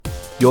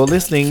You're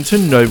listening to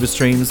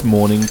NovaStream's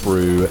Morning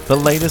Brew, the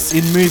latest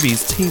in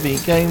movies,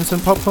 TV, games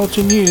and pop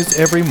culture news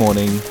every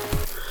morning.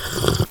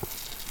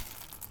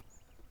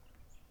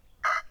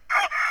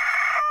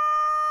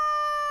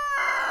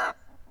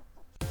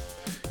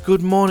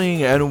 Good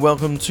morning and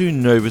welcome to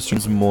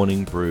NovaStream's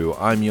Morning Brew.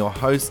 I'm your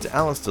host,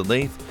 Alistair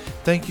Leith.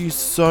 Thank you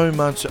so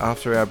much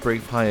after our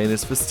brief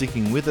hiatus for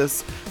sticking with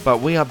us,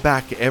 but we are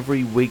back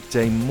every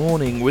weekday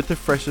morning with the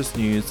freshest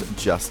news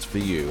just for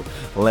you.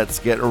 Let's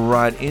get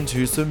right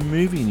into some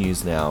movie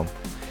news now.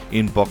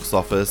 In box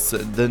office,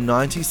 the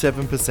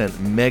 97%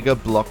 mega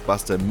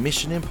blockbuster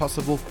Mission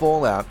Impossible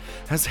Fallout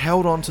has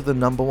held on to the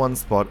number one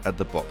spot at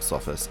the box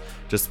office,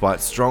 despite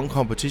strong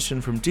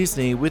competition from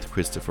Disney with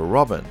Christopher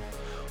Robin.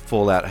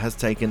 Fallout has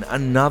taken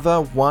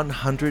another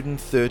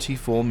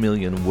 $134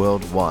 million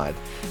worldwide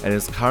and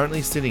is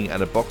currently sitting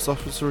at a box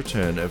office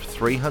return of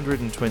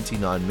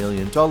 $329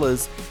 million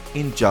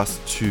in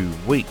just 2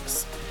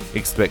 weeks.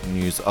 Expect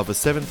news of a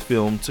seventh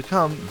film to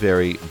come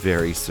very,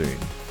 very soon.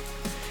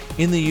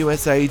 In the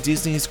USA,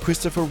 Disney's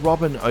Christopher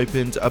Robin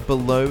opened a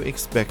below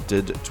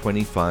expected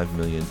 $25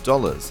 million.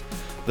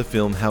 The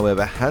film,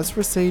 however, has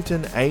received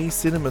an A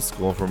cinema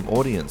score from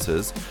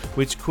audiences,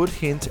 which could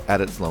hint at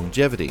its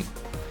longevity.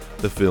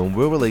 The film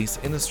will release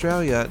in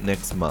Australia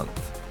next month.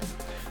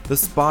 The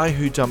Spy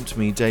Who Dumped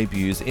Me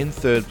debuts in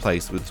third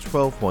place with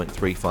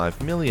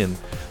 $12.35 million.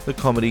 The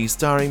comedy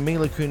starring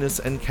Mila Kunis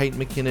and Kate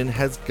McKinnon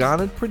has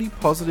garnered pretty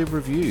positive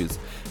reviews,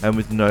 and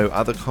with no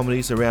other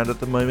comedies around at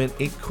the moment,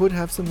 it could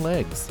have some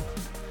legs.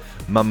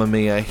 Mamma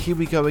Mia! Here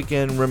We Go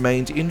Again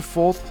remained in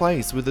fourth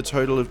place with a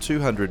total of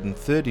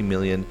 $230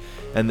 million,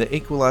 and The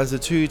Equalizer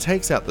 2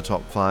 takes out the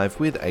top 5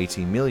 with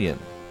 $80 million.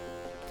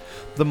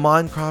 The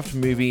Minecraft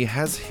movie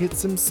has hit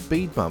some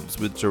speed bumps,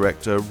 with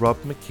director Rob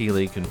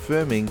McKeely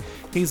confirming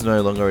he's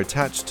no longer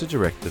attached to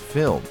direct the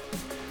film.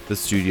 The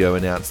studio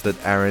announced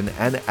that Aaron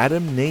and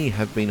Adam Nee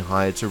have been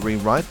hired to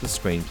rewrite the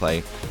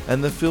screenplay,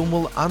 and the film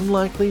will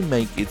unlikely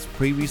make its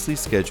previously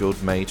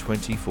scheduled May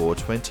 24,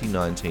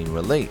 2019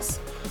 release.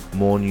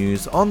 More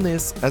news on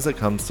this as it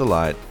comes to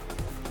light.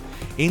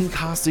 In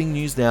casting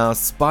news now,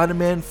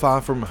 Spider-Man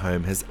Far From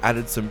Home has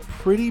added some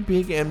pretty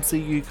big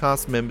MCU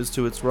cast members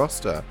to its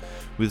roster,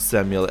 with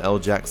Samuel L.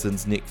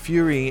 Jackson's Nick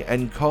Fury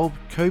and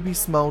Cobie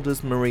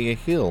Smulders' Maria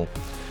Hill.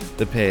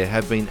 The pair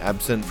have been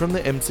absent from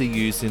the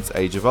MCU since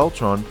Age of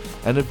Ultron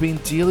and have been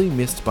dearly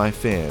missed by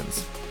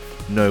fans.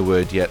 No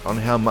word yet on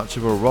how much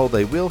of a role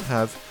they will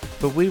have,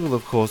 but we will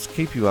of course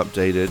keep you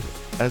updated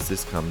as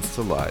this comes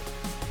to light.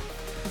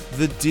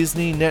 The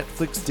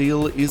Disney-Netflix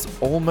deal is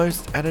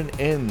almost at an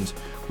end,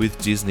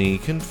 with Disney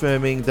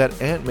confirming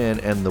that Ant-Man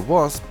and the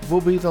Wasp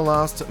will be the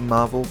last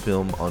Marvel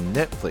film on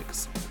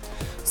Netflix.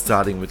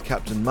 Starting with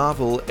Captain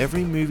Marvel,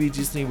 every movie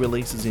Disney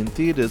releases in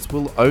theaters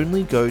will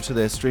only go to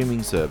their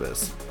streaming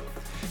service.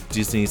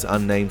 Disney's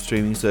unnamed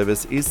streaming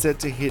service is set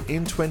to hit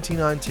in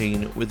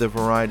 2019 with a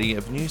variety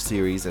of new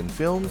series and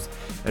films,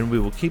 and we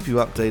will keep you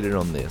updated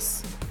on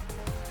this.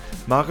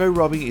 Margot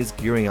Robbie is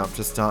gearing up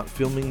to start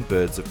filming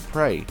Birds of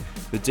Prey,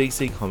 the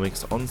DC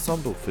Comics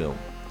ensemble film.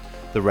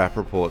 The Wrap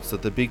reports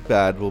that the big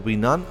bad will be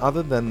none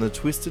other than the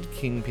twisted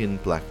Kingpin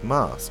Black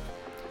Mask.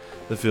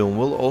 The film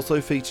will also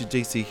feature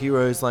DC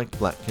heroes like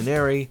Black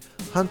Canary,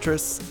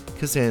 Huntress,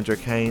 Cassandra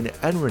Cain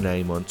and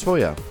Renee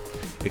Montoya.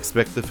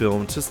 Expect the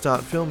film to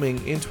start filming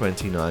in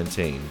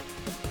 2019.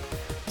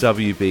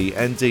 WB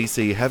and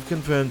DC have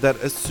confirmed that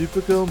a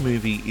Supergirl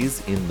movie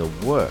is in the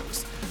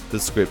works. The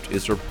script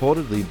is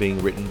reportedly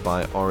being written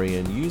by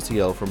Orion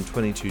Uziel from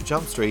 22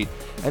 Jump Street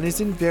and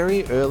is in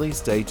very early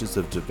stages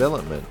of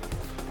development.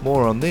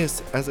 More on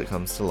this as it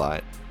comes to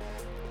light.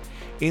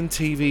 In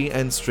TV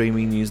and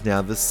streaming news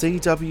now, the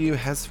CW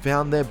has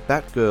found their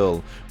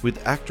Batgirl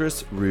with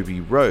actress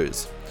Ruby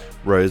Rose.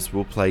 Rose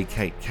will play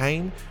Kate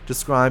Kane,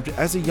 described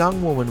as a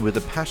young woman with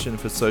a passion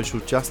for social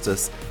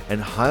justice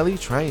and highly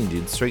trained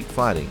in street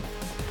fighting.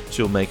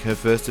 She'll make her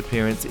first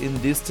appearance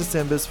in this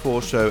December's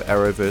 4-show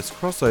Arrowverse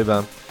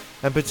crossover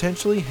and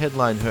potentially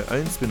headline her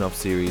own spin-off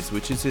series,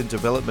 which is in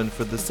development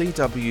for the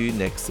CW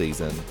next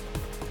season.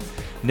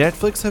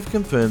 Netflix have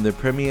confirmed the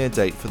premiere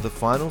date for the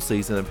final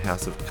season of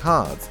House of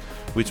Cards,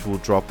 which will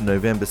drop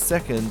November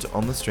 2nd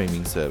on the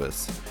streaming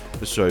service.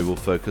 The show will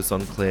focus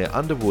on Claire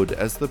Underwood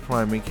as the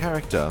primary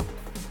character.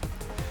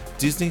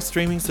 Disney's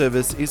streaming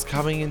service is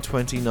coming in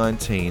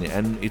 2019,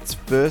 and its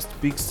first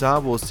big Star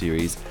Wars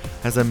series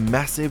has a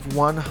massive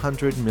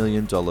 $100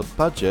 million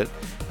budget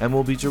and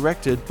will be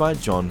directed by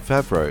Jon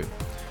Favreau.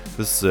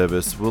 The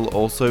service will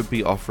also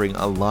be offering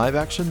a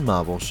live-action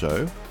Marvel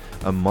show,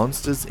 a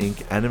Monsters,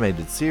 Inc.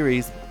 animated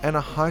series, and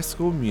a High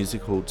School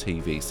Musical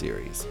TV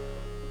series.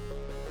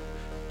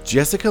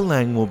 Jessica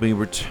Lange will be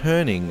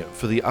returning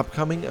for the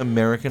upcoming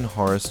American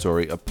Horror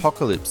Story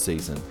Apocalypse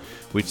season,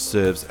 which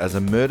serves as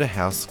a Murder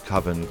House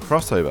Coven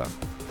crossover.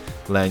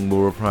 Lange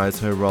will reprise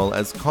her role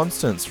as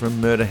Constance from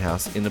Murder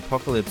House in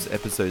Apocalypse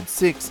Episode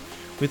 6,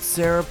 with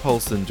Sarah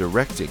Paulson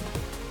directing.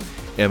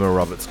 Emma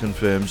Roberts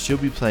confirmed she'll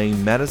be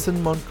playing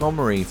Madison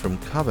Montgomery from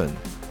Coven.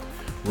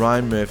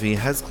 Ryan Murphy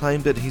has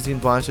claimed that he's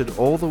invited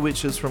all the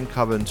witches from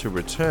Coven to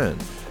return,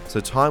 so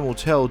time will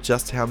tell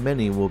just how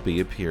many will be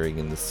appearing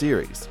in the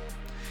series.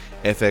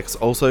 FX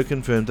also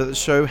confirmed that the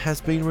show has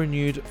been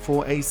renewed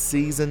for a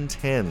season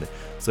 10,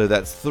 so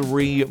that's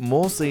 3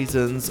 more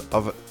seasons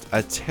of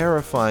a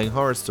terrifying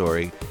horror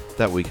story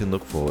that we can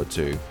look forward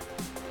to.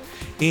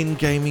 In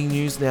gaming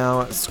news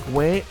now,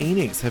 Square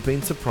Enix have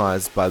been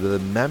surprised by the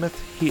mammoth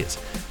hit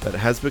that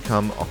has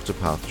become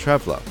Octopath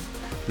Traveler.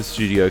 The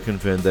studio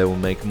confirmed they will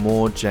make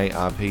more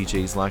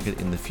JRPGs like it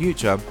in the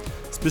future,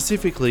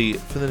 specifically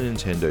for the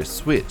Nintendo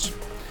Switch.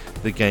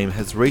 The game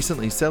has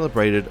recently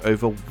celebrated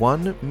over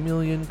 1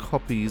 million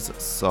copies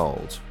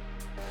sold.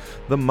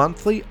 The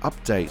monthly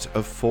update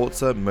of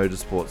Forza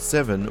Motorsport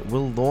 7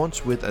 will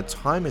launch with a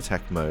time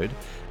attack mode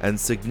and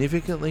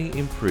significantly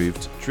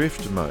improved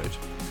drift mode.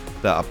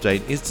 The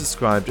update is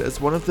described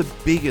as one of the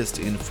biggest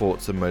in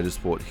Forza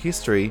Motorsport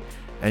history,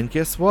 and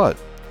guess what?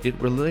 It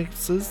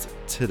releases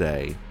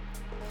today.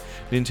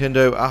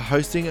 Nintendo are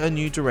hosting a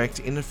new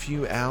Direct in a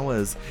few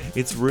hours.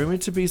 It's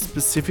rumored to be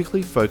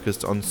specifically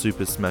focused on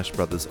Super Smash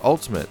Bros.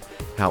 Ultimate.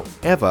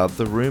 However,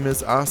 the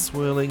rumors are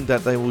swirling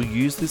that they will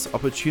use this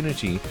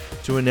opportunity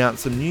to announce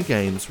some new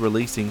games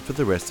releasing for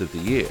the rest of the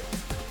year.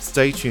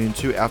 Stay tuned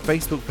to our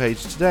Facebook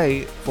page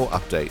today for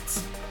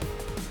updates.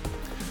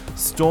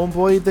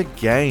 Stormboy the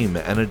Game,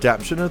 an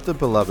adaptation of the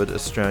beloved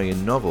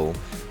Australian novel,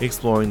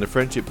 exploring the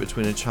friendship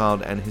between a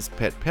child and his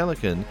pet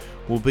pelican,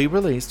 will be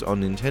released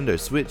on Nintendo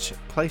Switch,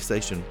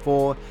 PlayStation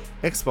 4,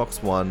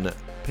 Xbox One,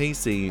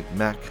 PC,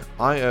 Mac,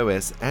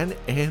 iOS and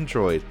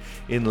Android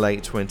in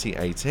late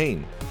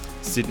 2018.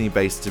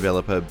 Sydney-based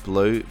developer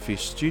Blowfish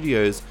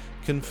Studios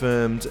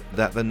confirmed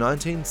that the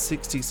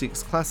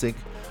 1966 classic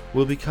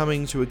will be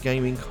coming to a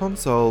gaming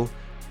console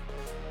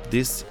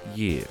this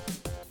year.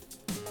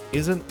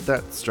 Isn't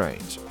that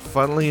strange?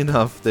 Funnily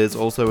enough, there's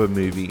also a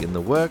movie in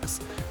the works,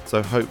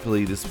 so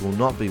hopefully this will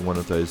not be one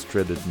of those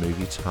dreaded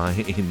movie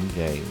tie-in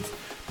games.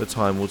 But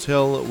time will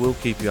tell. We'll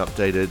keep you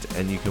updated,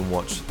 and you can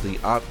watch the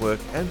artwork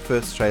and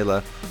first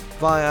trailer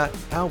via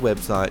our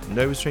website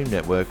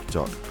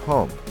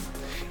novastreamnetwork.com.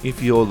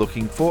 If you're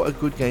looking for a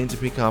good game to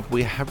pick up,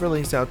 we have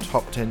released our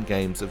top 10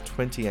 games of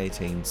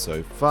 2018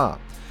 so far.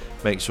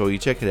 Make sure you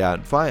check it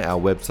out via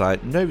our website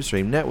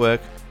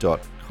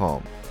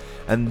novastreamnetwork.com.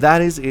 And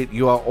that is it.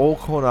 You are all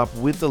caught up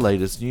with the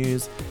latest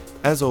news.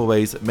 As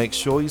always, make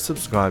sure you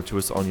subscribe to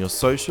us on your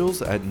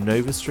socials at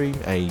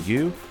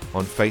NovaStreamAU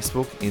on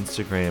Facebook,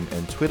 Instagram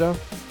and Twitter.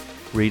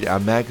 Read our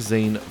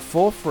magazine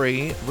for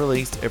free,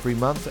 released every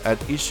month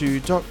at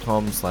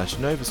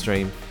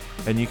issue.com/NovaStream.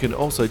 And you can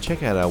also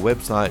check out our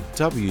website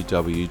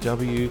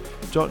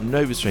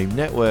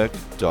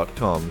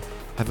www.novastreamnetwork.com.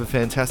 Have a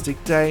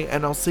fantastic day,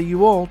 and I'll see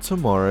you all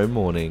tomorrow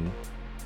morning.